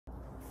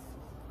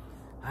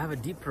I have a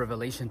deep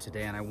revelation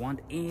today, and I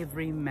want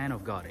every man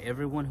of God,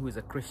 everyone who is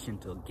a Christian,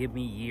 to give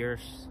me your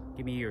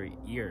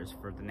ears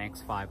for the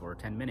next 5 or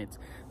 10 minutes,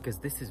 because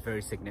this is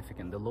very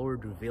significant. The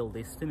Lord revealed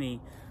this to me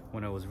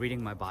when I was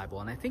reading my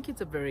Bible, and I think it's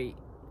a very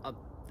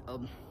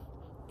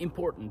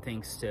important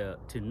things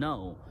to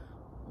know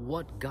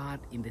what God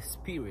in the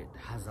Spirit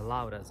has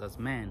allowed us as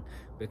men,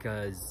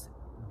 because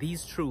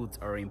these truths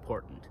are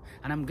important.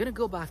 And I'm gonna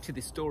go back to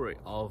the story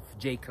of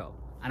Jacob,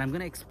 and I'm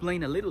gonna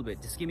explain a little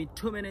bit. Just give me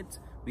 2 minutes.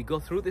 We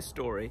go through this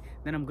story,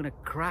 then I'm gonna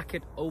crack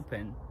it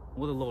open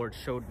what the Lord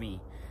showed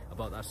me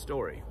about that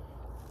story.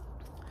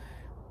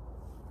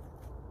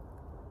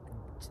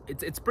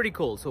 It's pretty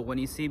cool. So when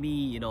you see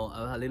me,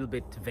 a little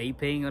bit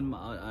vaping on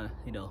my,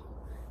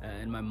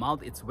 in my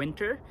mouth, it's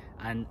winter,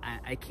 and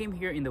I came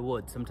here in the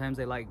woods. Sometimes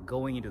I like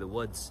going into the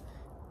woods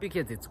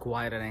because it's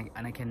quiet,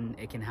 and I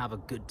can have a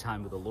good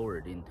time with the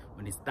Lord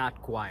when it's that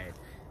quiet,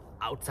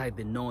 outside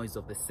the noise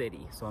of the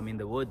city. So I'm in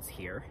the woods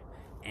here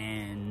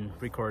and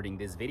recording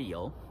this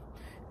video.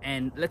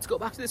 And let's go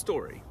back to the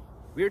story.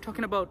 We are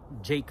talking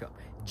about Jacob.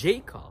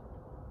 Jacob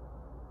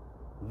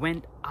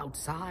went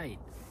outside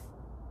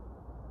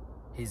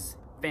his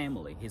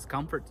family, his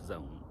comfort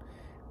zone,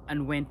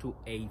 and went to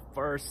a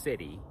far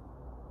city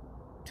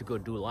to go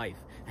do life.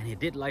 And he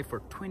did life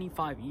for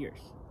 25 years.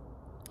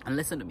 And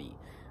listen to me,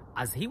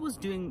 as he was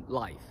doing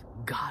life,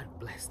 God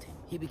blessed him.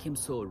 He became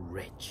so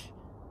rich.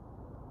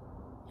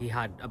 He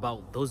had,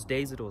 about those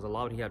days it was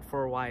allowed, he had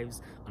 4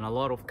 wives and a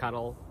lot of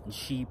cattle and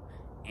sheep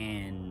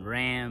and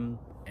ram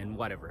and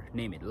whatever,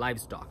 name it,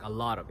 livestock, a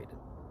lot of it.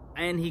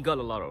 And he got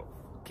a lot of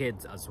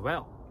kids as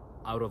well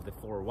out of the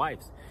 4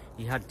 wives.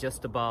 He had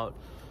just about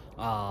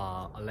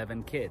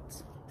 11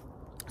 kids.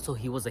 So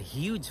he was a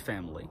huge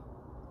family,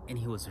 and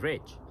he was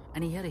rich,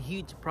 and he had a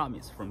huge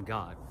promise from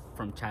God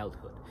from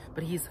childhood.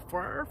 But he's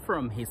far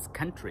from his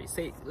country,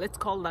 say, let's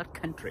call that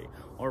country,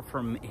 or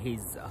from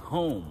his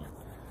home.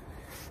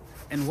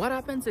 And what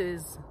happens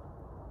is,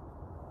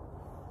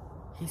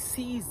 he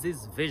sees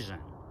this vision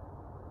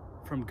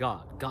from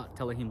God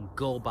telling him,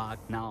 go back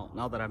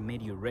now that I've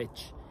made you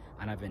rich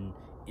and I've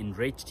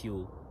enriched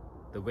you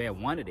the way I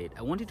wanted it.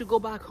 I want you to go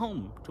back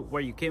home to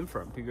where you came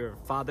from, to your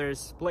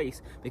father's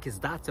place, because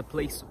that's a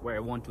place where I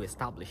want to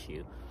establish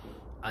you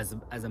as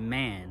a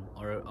man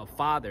or a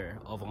father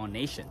of all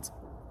nations.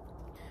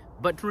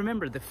 But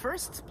remember, in the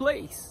first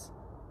place,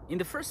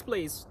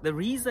 the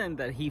reason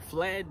that he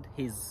fled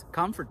his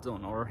comfort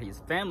zone or his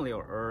family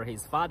or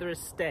his father's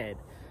stead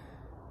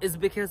is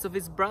because of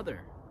his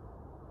brother.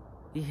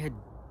 He had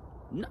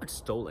not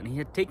stolen, he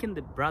had taken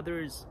the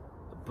brother's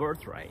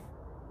birthright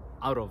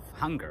out of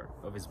hunger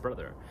of his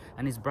brother.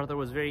 And his brother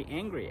was very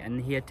angry,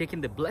 and he had taken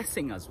the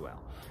blessing as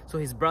well. So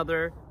his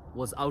brother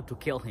was out to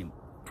kill him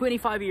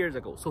 25 years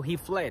ago. So he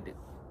fled,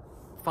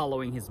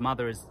 following his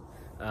mother's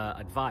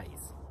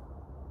advice.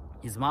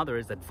 His mother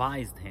has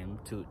advised him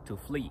to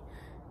flee.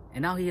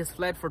 And now he has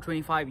fled for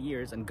 25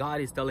 years, and God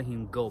is telling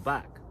him, go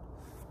back.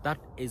 That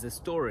is a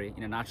story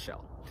in a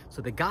nutshell.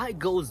 So the guy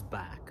goes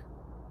back,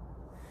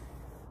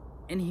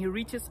 and he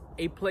reaches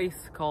a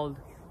place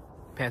called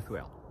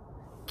PETHUEL.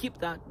 Keep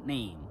that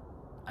name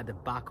at the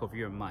back of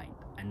your mind,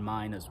 and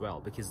mine as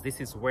well, because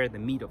this is where the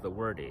meat of the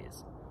word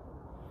is.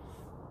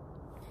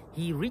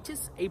 He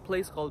reaches a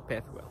place called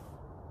PETHUEL.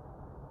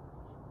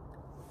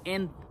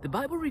 And the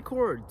Bible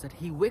records that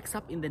he wakes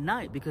up in the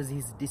night because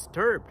he's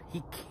disturbed.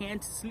 He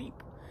can't sleep.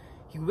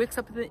 He wakes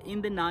up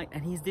in the night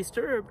and he's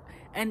disturbed.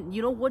 And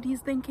you know what he's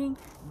thinking?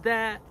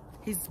 That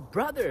his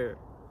brother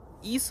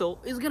Esau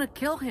is gonna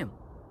kill him.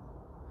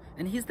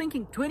 And he's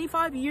thinking,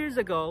 25 years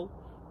ago,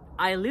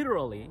 I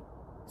literally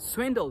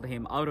swindled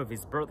him out of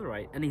his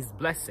birthright and his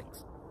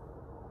blessings.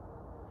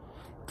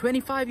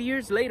 25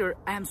 years later,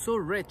 I am so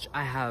rich.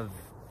 I have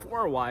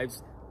 4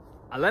 wives,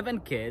 11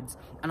 kids,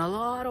 and a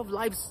lot of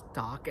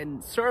livestock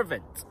and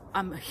servants.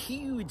 I'm a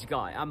huge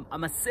guy.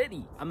 I'm a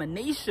city. I'm a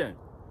nation.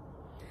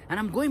 And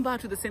I'm going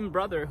back to the same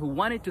brother who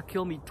wanted to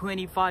kill me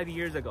 25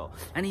 years ago.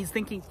 And he's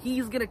thinking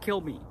he's gonna kill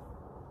me.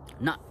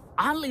 Not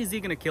only is he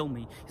gonna kill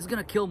me, he's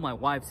gonna kill my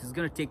wives. He's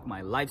gonna take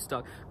my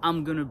livestock.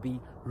 I'm gonna be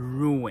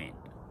ruined.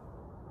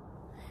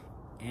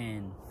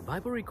 And the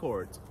Bible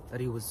records that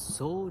he was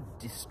so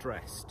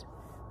distressed.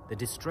 The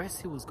distress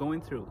he was going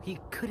through, he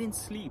couldn't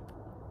sleep.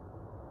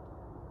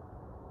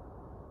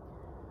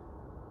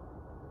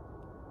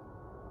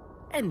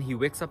 And he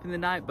wakes up in the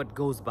night but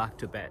goes back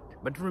to bed.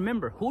 But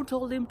remember, who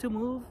told him to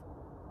move?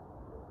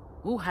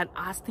 Who had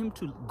asked him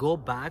to go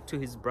back to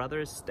his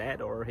brother's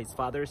stead or his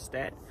father's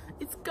stead?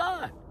 It's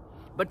God.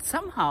 But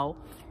somehow,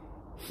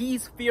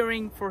 he's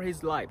fearing for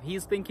his life.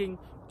 He's thinking,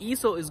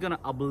 Esau is going to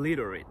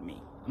obliterate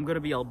me. I'm going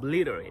to be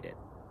obliterated.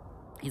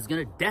 He's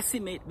going to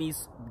decimate me.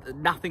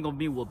 Nothing of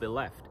me will be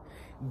left.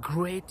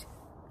 Great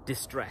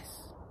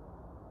distress.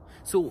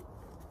 So,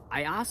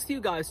 I asked you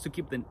guys to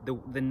keep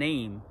the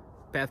name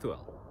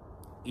PETHUEL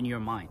in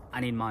your mind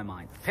and in my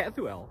mind.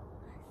 PETHUEL,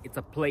 it's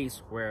a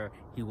place where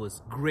he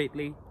was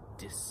greatly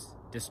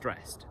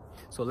distressed.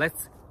 So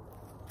let's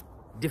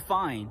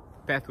define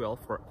PETHUEL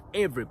for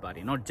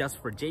everybody, not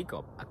just for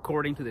Jacob,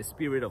 according to the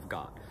Spirit of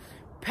God.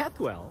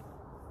 Pethuel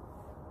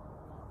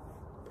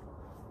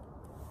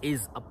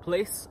is a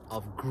place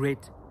of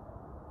great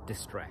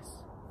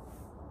distress.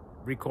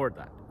 Record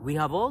that. We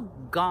have all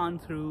gone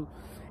through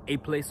a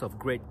place of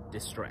great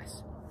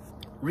distress.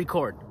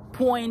 Record.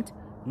 Point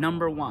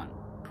number 1.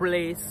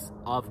 Place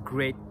of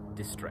great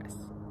distress.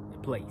 A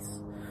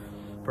place.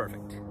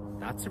 Perfect.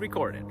 That's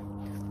recorded.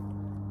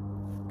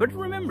 But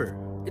remember,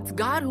 it's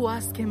God who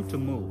asked him to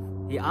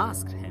move. He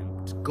asked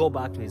him to go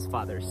back to his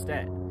father's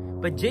stead.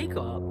 But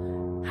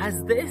Jacob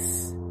has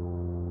this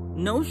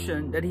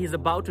notion that he's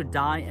about to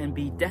die and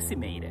be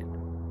decimated.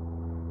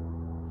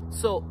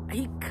 So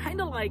he kind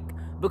of like,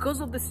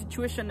 because of the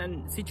situation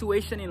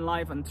in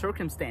life and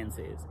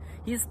circumstances,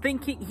 he's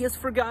thinking, he has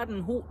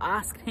forgotten who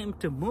asked him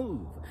to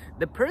move.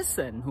 The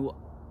person who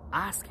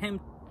asked him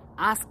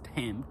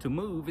to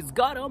move is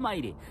God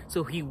Almighty.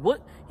 So he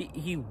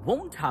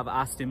won't have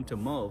asked him to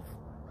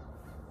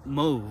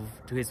move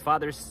to his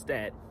father's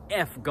stead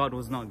if God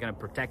was not going to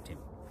protect him.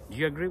 Do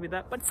you agree with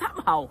that? But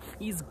somehow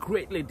he's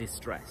greatly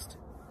distressed.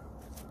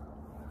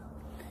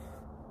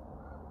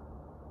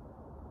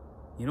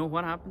 You know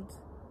what happens?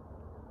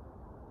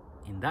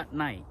 In that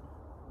night,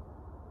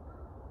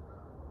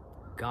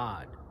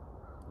 God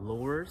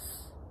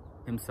lowers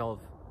himself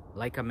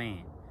like a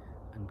man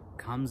and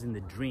comes in the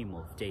dream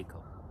of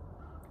Jacob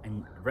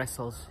and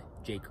wrestles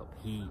Jacob.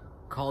 He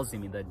calls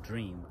him in that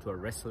dream to a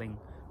wrestling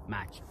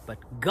match.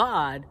 But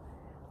God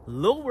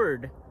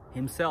lowered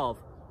himself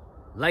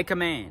like a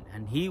man,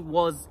 and he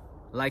was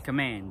like a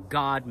man,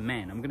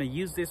 God-man. I'm going to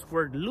use this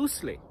word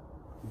loosely,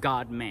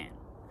 God-man.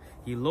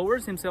 He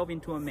lowers himself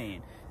into a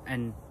man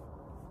and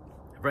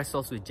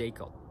wrestles with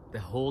Jacob the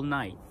whole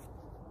night.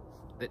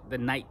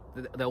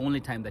 The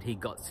only time that he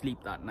got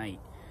sleep that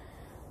night.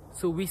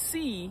 So we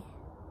see,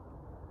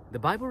 the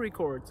Bible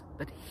records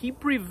that he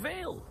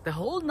prevailed. The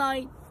whole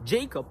night,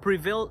 Jacob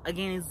prevailed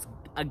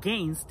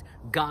against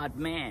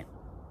God-man.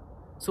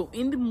 So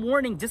in the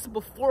morning, just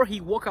before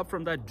he woke up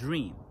from that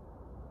dream,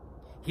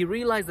 he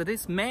realized that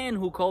this man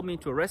who called me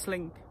to a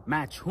wrestling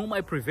match, whom I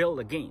prevailed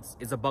against,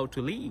 is about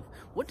to leave.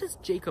 What does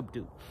Jacob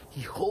do?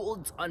 He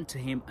holds onto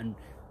him and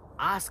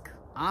asks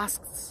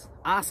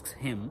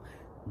him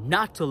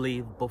not to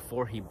leave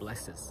before he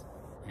blesses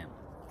him.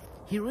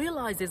 He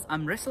realizes,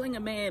 I'm wrestling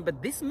a man,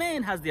 but this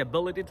man has the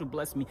ability to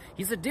bless me.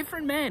 He's a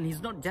different man.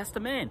 He's not just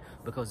a man,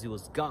 because it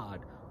was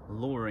God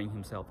lowering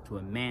himself to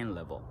a man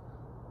level.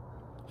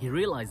 He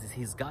realizes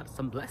he's got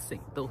some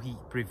blessing. Though he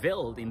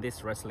prevailed in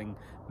this wrestling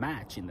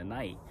match in the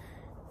night,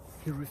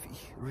 he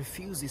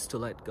refuses to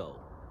let go.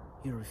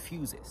 He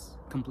refuses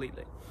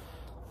completely.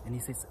 And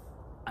he says,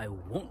 I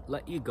won't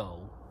let you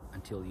go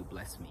until you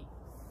bless me.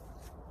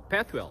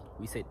 Pethuel,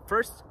 we said,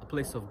 first, a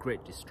place of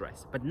great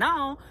distress. But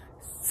now,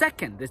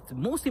 second, this is the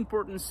most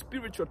important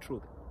spiritual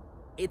truth.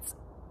 It's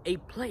a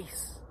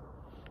place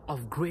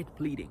of great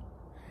pleading.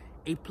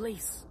 A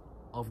place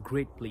of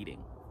great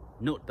pleading.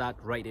 Note that,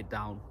 write it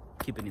down,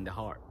 keep it in the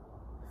heart.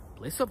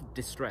 Place of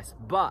distress.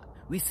 But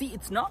we see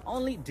it's not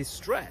only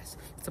distress,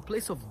 it's a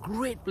place of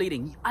great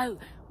pleading. I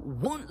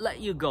won't let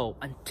you go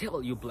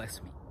until you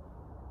bless me.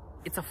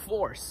 It's a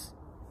force,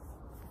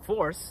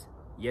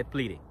 yet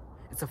pleading.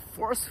 It's a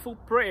forceful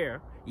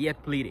prayer,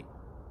 yet pleading.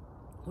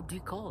 What do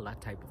you call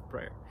that type of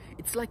prayer?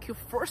 It's like you're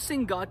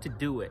forcing God to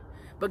do it.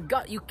 But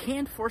God, you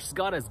can't force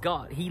God as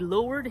God. He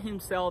lowered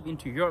himself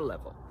into your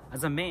level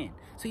as a man,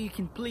 so you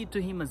can plead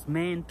to him as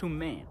man to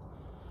man.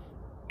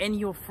 And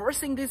you're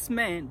forcing this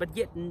man, but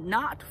yet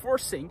not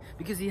forcing,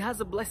 because he has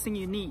a blessing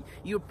you need.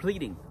 You're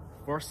pleading.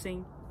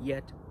 Forcing,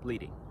 yet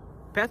pleading.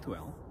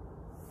 Pethuel,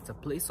 it's a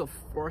place of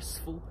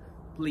forceful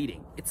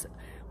pleading.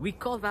 We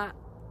call that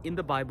in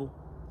the Bible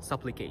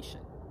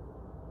supplication.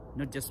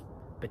 Not just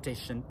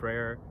petition,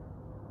 prayer,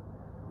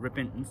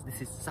 repentance.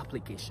 This is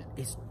supplication.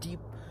 It's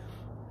deep.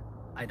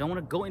 I don't want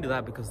to go into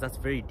that because that's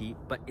very deep,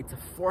 but it's a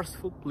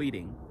forceful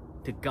pleading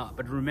to God.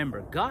 But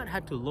remember, God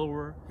had to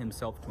lower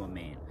himself to a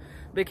man,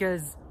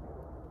 because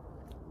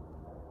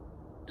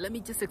let me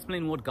just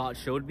explain what God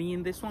showed me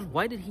in this one.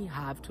 Why did he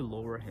have to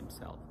lower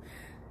himself?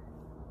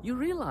 You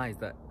realize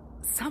that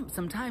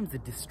sometimes the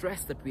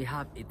distress that we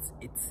have,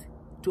 it's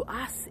to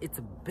us it's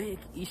a big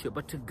issue,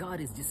 but to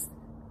God it's just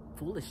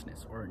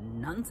foolishness or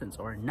nonsense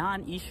or a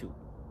non-issue.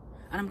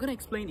 And I'm going to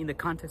explain in the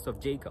context of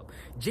Jacob.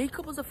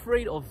 Jacob was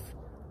afraid of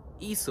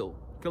Esau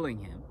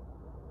killing him,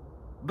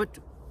 but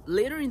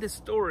later in the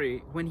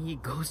story, when he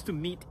goes to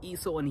meet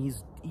Esau and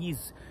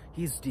he's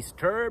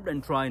disturbed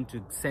and trying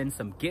to send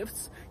some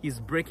gifts,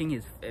 he's breaking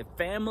his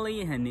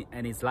family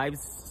and his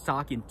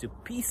livestock into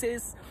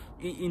pieces,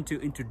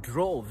 into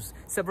droves,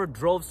 several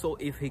droves. So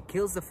if he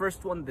kills the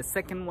first one, the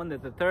second one, the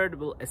third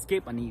will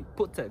escape, and he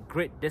puts a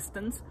great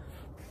distance.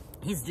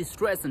 He's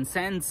distressed and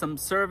sends some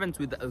servants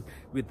with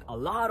a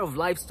lot of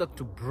livestock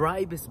to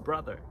bribe his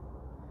brother.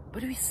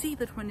 But we see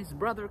that when his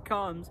brother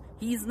comes,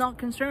 he's not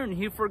concerned.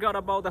 He forgot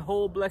about the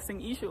whole blessing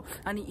issue,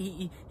 and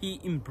he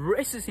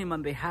embraces him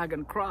and they hug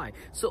and cry.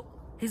 So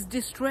his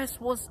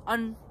distress was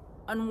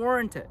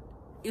unwarranted.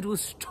 It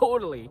was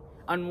totally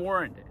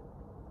unwarranted.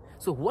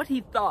 So what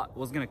he thought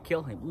was going to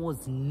kill him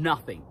was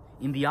nothing.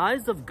 In the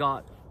eyes of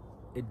God,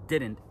 it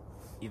didn't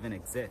even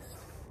exist.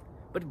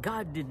 But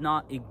God did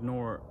not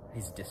ignore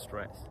his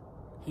distress.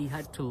 He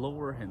had to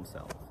lower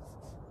himself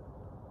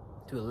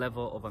to a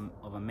level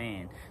of a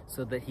man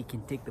so that he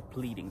can take the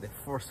pleading, the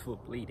forceful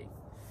pleading.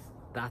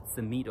 That's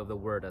the meat of the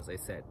word, as I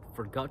said.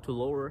 For God to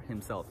lower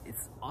himself,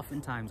 it's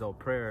oftentimes our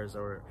prayers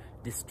or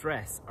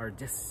distress are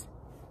just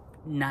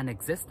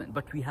non-existent,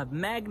 but we have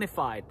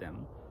magnified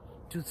them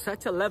to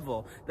such a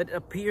level that it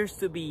appears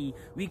to be,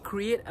 we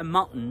create a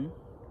mountain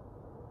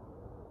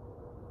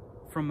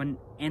from an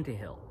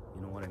anthill.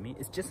 You know what I mean?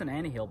 It's just an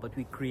anthill, but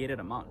we created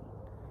a mountain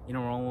in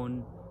our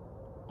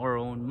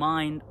own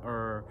mind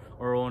or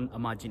our own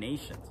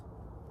imaginations.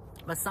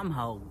 But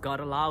somehow God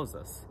allows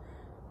us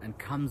and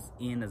comes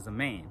in as a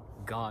man.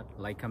 God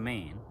like a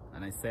man.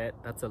 And I said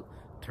that's a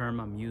term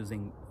I'm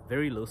using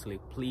very loosely.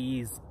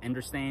 Please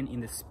understand in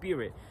the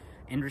spirit,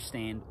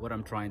 understand what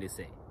I'm trying to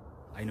say.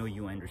 I know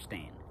you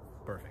understand.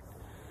 Perfect.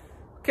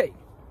 Okay,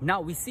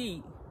 now we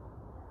see,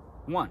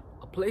 one,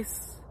 a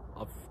place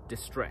of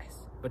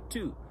distress, but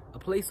two, a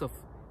place of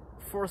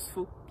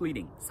forceful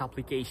pleading,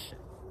 supplication.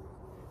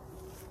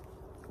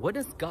 What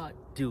does God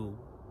do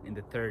in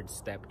the third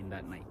step in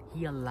that night?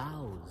 He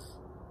allows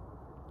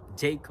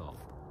Jacob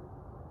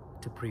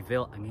to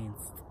prevail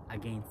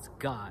against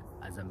God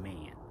as a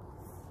man.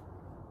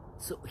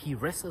 So he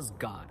wrestles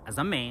God as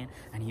a man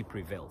and he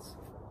prevails.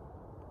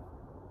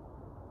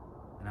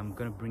 And I'm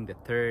going to bring the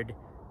third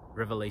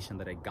revelation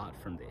that I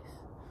got from this.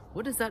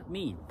 What does that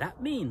mean?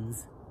 That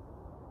means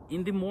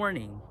in the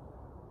morning,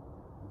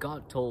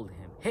 God told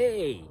him,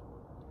 "Hey,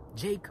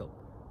 Jacob,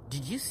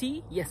 did you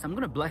see? Yes, I'm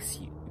going to bless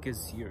you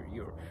because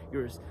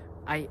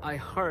I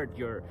heard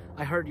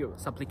your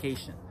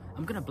supplication.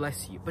 I'm going to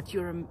bless you, but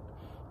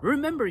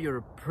remember you're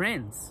a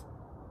prince."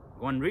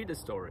 Go and read the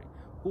story.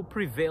 Who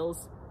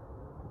prevails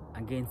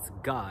against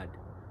God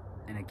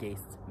and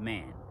against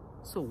man.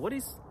 So what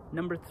is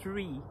number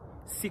 3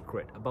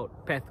 secret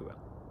about Pethuel?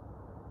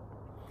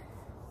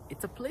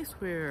 It's a place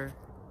where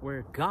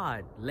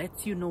God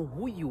lets you know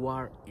who you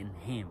are in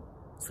him.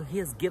 So he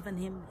has given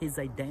him his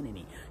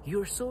identity.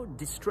 You're so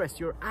distressed.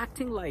 You're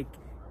acting like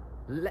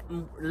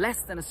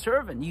less than a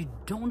servant. You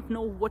don't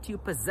know what you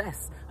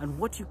possess and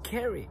what you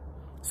carry.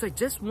 So I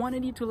just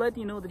wanted you to let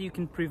you know that you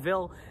can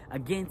prevail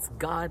against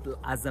God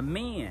as a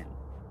man.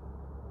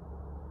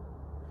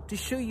 To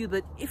show you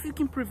that if you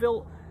can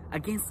prevail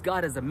against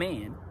God as a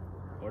man,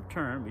 or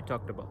term we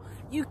talked about,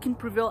 you can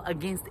prevail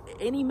against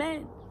any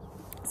man.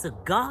 So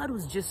God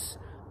was just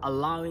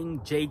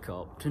allowing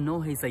Jacob to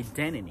know his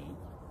identity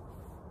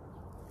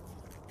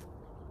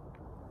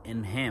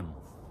in him.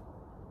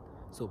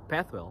 So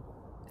Pethuel,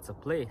 it's a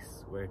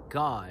place where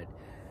God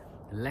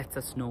lets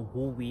us know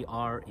who we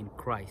are in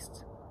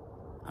Christ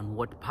and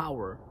what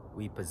power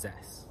we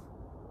possess.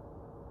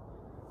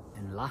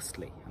 And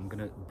lastly, I'm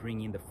going to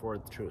bring in the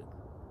fourth truth.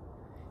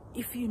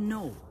 If you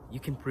know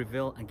you can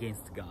prevail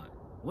against God,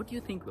 what do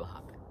you think will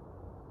happen?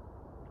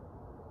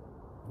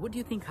 What do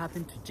you think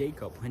happened to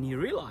Jacob when he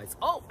realized,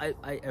 oh,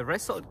 I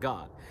wrestled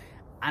God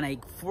and I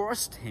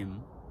forced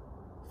him,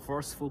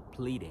 forceful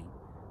pleading,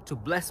 to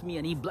bless me,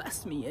 and he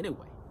blessed me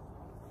anyway?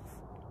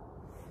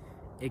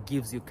 It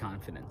gives you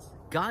confidence.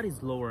 God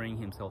is lowering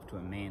himself to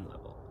a man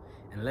level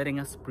and letting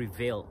us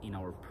prevail in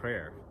our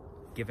prayer,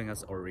 giving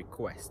us our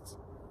requests,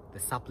 the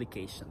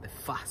supplication, the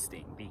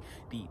fasting,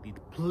 the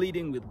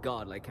pleading with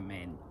God like a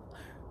man.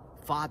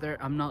 Father,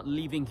 I'm not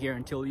leaving here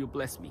until you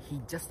bless me.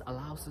 He just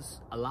allows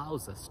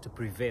us to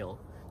prevail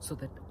so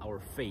that our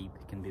faith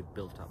can be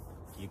built up.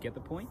 Do you get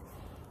the point?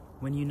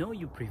 When you know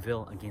you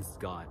prevail against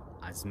God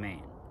as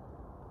man,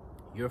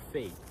 your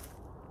faith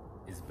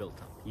is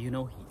built up. You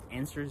know he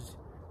answers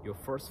your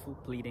forceful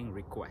pleading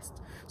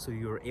request. So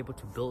you're able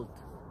to build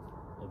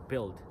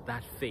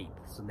that faith.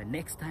 So the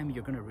next time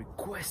you're going to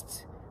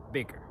request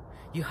bigger.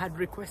 You had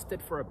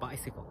requested for a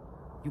bicycle.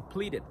 You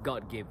pleaded,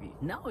 God gave you.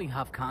 Now you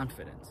have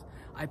confidence.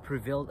 I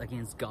prevailed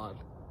against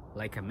God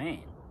like a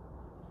man.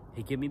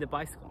 He gave me the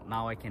bicycle.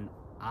 Now I can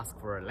ask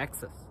for a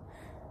Lexus.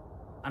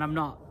 And I'm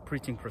not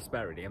preaching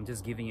prosperity. I'm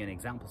just giving you an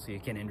example so you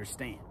can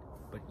understand.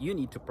 But you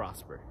need to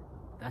prosper.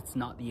 That's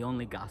not the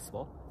only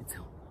gospel. It's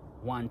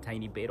one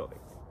tiny bit of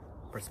it.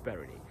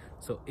 Prosperity.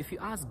 So if you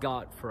ask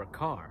God for a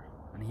car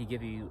and he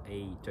gave you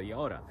a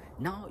Toyota,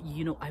 now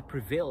you know I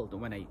prevailed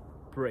when I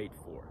prayed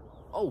for.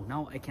 Oh,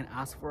 now I can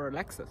ask for a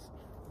Lexus.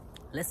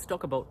 Let's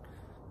talk about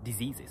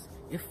diseases.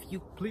 If you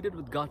pleaded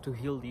with God to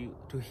heal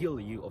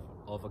you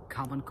of a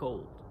common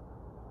cold,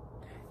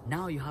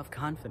 now you have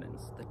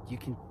confidence that you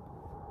can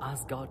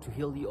ask God to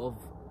heal you of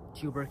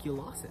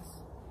tuberculosis.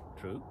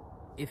 True?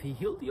 If he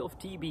healed you of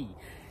TB,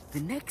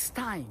 the next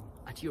time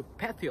at your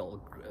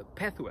Pethuel,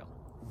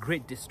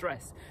 great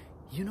distress,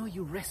 you know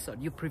you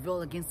wrestled, you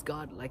prevail against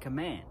God like a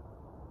man.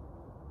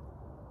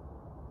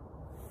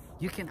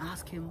 You can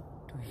ask him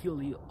to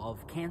heal you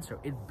of cancer.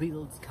 It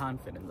builds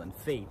confidence and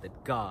faith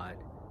that God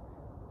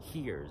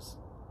hears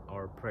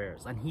our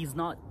prayers. And he's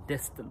not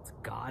distant.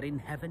 God in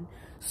heaven,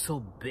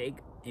 so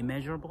big,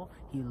 immeasurable,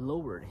 he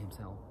lowered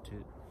himself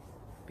to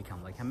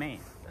become like a man.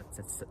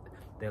 That's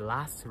the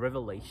last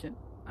revelation.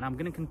 And And I'm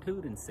gonna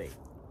conclude and say,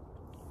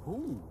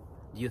 who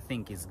do you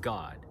think is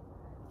God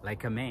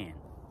like a man?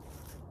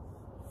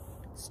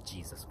 It's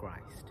Jesus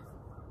Christ.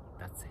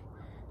 That's the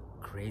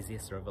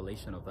craziest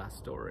revelation of that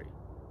story.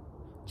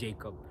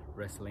 Jacob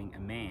wrestling a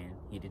man.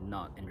 He did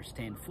not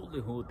understand fully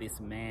who this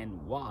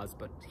man was,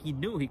 but he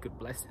knew he could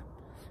bless him.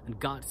 And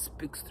God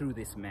speaks through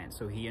this man,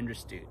 so he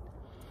understood.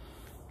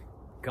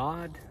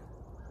 God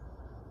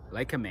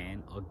like a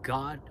man, or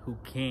God who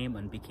came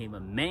and became a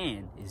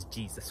man, is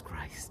Jesus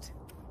Christ.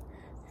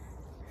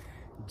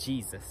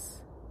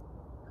 Jesus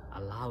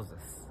allows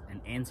us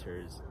and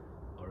answers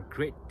our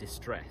great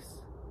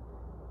distress,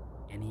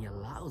 and he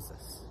allows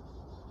us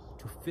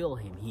to feel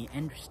him. He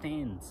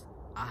understands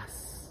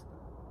us.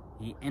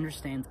 He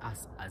understands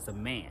us as a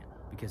man,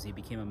 because he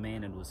became a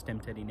man and was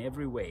tempted in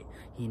every way.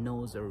 He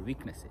knows our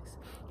weaknesses.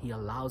 He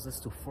allows us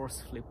to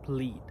forcefully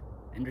plead.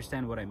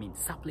 Understand what I mean?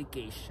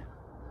 Supplication.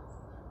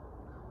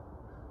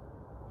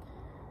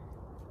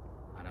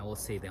 And I will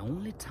say, the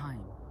only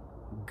time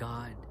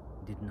God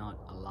did not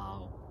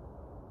allow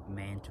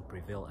man to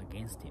prevail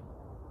against him,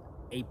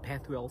 a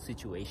PETHUEL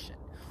situation.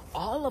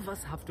 All of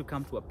us have to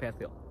come to a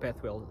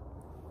PETHUEL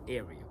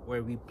area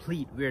where we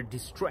plead, we're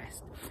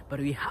distressed, but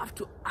we have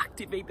to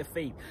activate the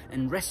faith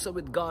and wrestle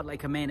with God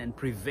like a man and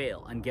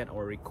prevail and get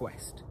our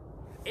request.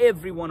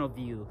 Every one of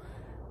you,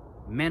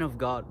 men of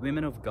God,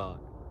 women of God,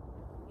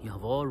 you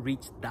have all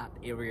reached that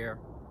area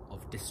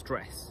of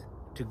distress.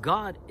 To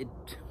God, it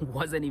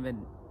wasn't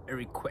even a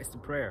request, a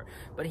prayer,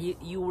 but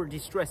you were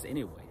distressed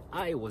anyway.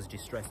 I was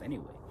distressed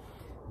anyway.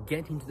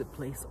 Get into the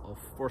place of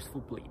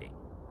forceful pleading,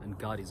 and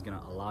God is going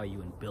to allow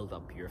you and build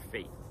up your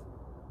faith.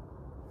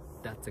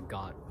 That's a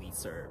God we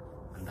serve,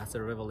 and that's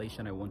a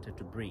revelation I wanted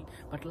to bring.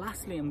 But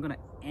lastly, I'm going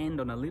to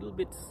end on a little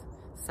bit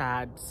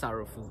sad,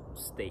 sorrowful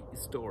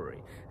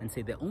story, and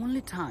say the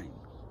only time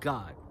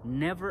God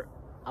never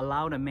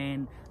allowed a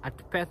man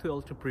at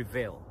PETHUEL to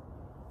prevail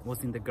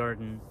was in the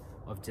Garden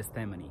of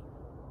Gethsemane.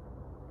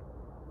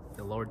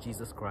 The Lord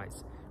Jesus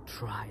Christ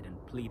tried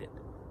and pleaded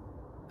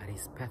at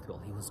his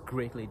PETHUEL. He was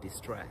greatly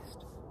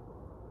distressed.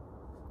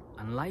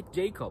 Unlike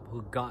Jacob,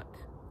 who God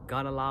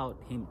allowed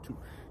him to,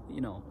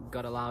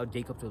 God allowed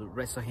Jacob to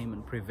wrestle him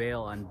and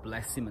prevail and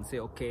bless him and say,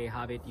 okay,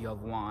 have it, you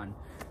have won.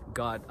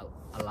 God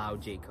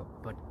allowed Jacob,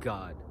 but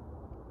God,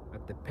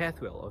 at the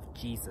PETHUEL of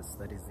Jesus,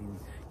 that is in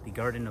the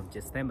Garden of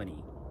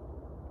Gethsemane,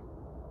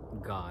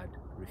 God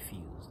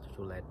refused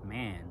to let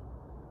man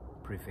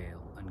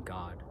prevail, and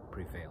God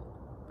prevailed.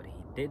 But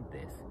he did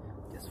this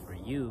just for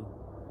you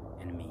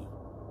and me.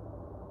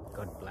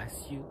 God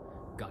bless you.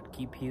 God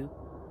keep you.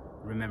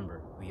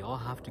 Remember, we all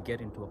have to get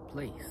into a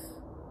place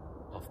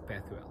of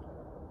PETHUEL.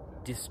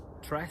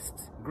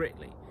 Distressed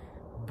greatly,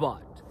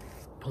 but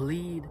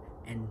plead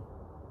and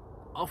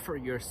offer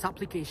your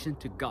supplication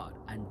to God,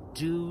 and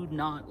do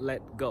not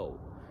let go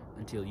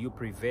until you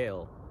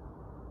prevail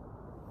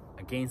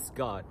against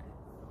God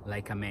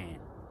like a man.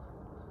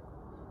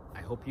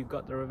 I hope you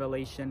got the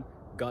revelation.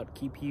 God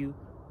keep you.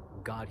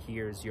 God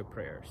hears your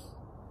prayers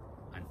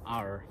and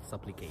our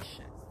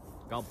supplication.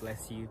 God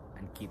bless you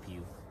and keep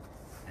you.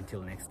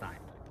 Until next time.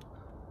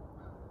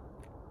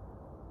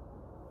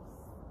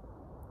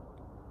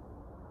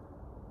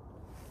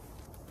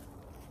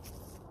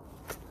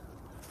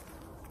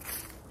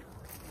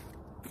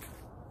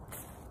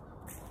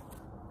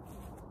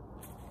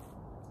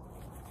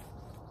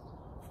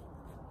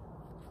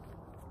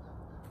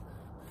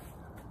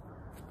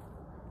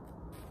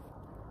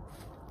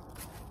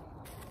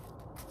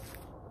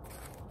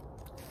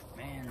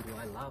 Man, do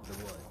I love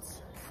the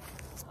woods.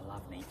 I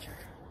love nature.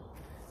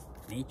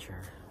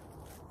 Nature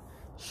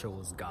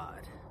shows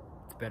God.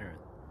 It's better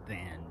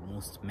than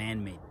most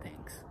man-made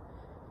things.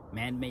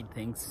 Man-made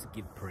things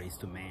give praise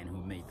to man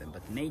who made them,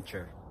 but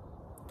nature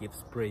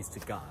gives praise to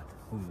God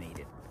who made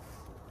it.